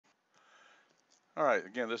All right,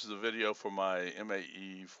 again, this is a video for my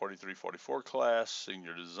MAE 4344 class,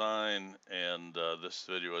 Senior Design, and this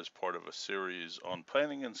video is part of a series on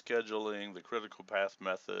planning and scheduling, the critical path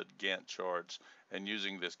method, Gantt charts, and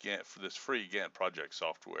using this free GanttProject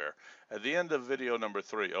software. At the end of video number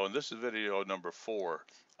 3, and this is video number 4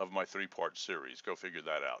 of my 3-part series. Go figure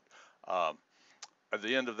that out. At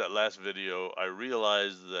the end of that last video, I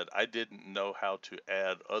realized that I didn't know how to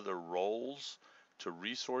add other roles to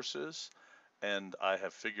resources, and I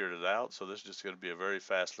have figured it out. So this is just going to be a very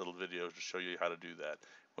fast little video to show you how to do that.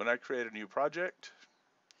 When I create a new project,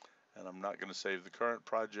 and I'm not going to save the current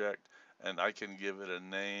project, and I can give it a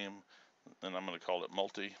name, and I'm going to call it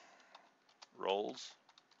multi roles,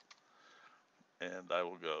 and I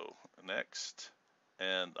will go next,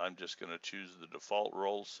 and I'm just going to choose the default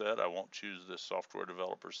role set. I won't choose this software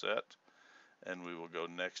developer set, and we will go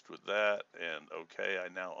next with that, and okay,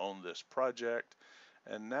 I now own this project.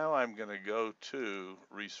 And now I'm going to go to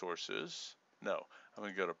resources. No, I'm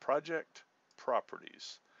going to go to project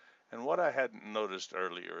properties. And what I hadn't noticed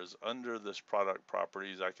earlier is under this product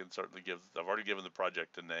properties, I can certainly I've already given the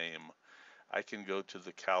project a name. I can go to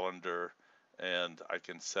the calendar and I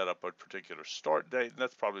can set up a particular start date. And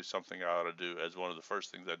that's probably something I ought to do as one of the first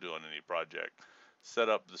things I do on any project. Set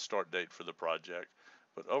up the start date for the project.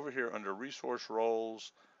 But over here under resource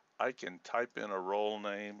roles, I can type in a role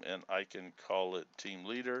name and I can call it team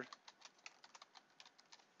leader.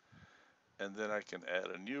 And then I can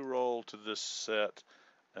add a new role to this set,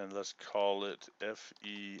 and let's call it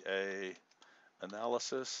FEA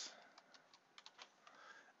analysis.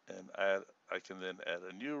 And I can then add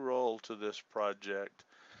a new role to this project,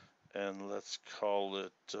 and let's call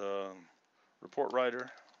it report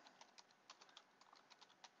writer.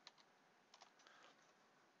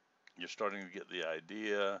 You're starting to get the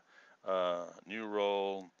idea. New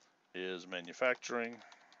role is manufacturing.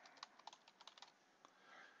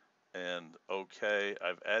 And okay,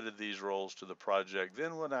 I've added these roles to the project.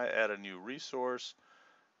 Then when I add a new resource,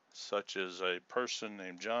 such as a person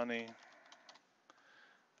named Johnny,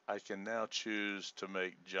 I can now choose to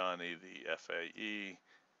make Johnny the FAE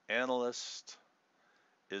analyst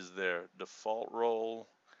is their default role.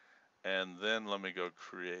 And then let me go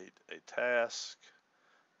create a task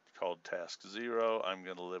called task 0. I'm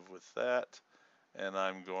going to live with that. And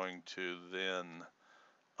I'm going to then,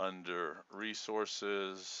 under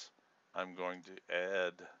resources, I'm going to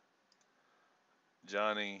add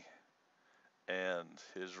Johnny, and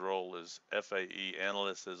his role is FAE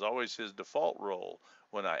analyst is always his default role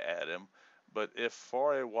when I add him. But if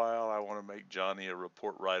for a while I want to make Johnny a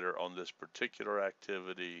report writer on this particular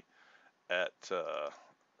activity at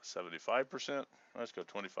 75%, let's go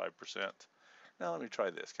 25%. Now let me try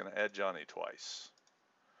this. Can I add Johnny twice?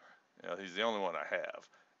 You know, he's the only one I have.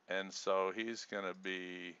 And so he's going to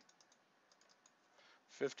be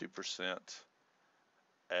 50%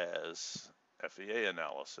 as FEA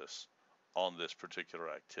analysis on this particular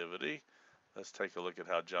activity. Let's take a look at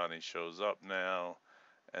how Johnny shows up now.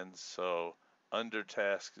 And so under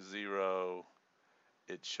task 0,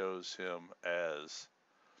 it shows him as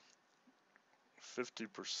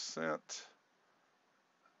 50%.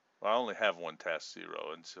 Well, I only have one task 0,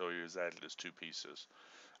 and so he was added as 2 pieces.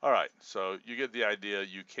 All right, so you get the idea.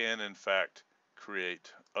 You can, in fact,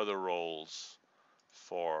 create other roles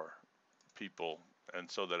for people,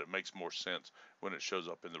 and so that it makes more sense when it shows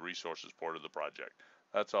up in the resources part of the project.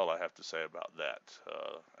 That's all I have to say about that.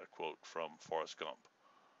 A quote from Forrest Gump.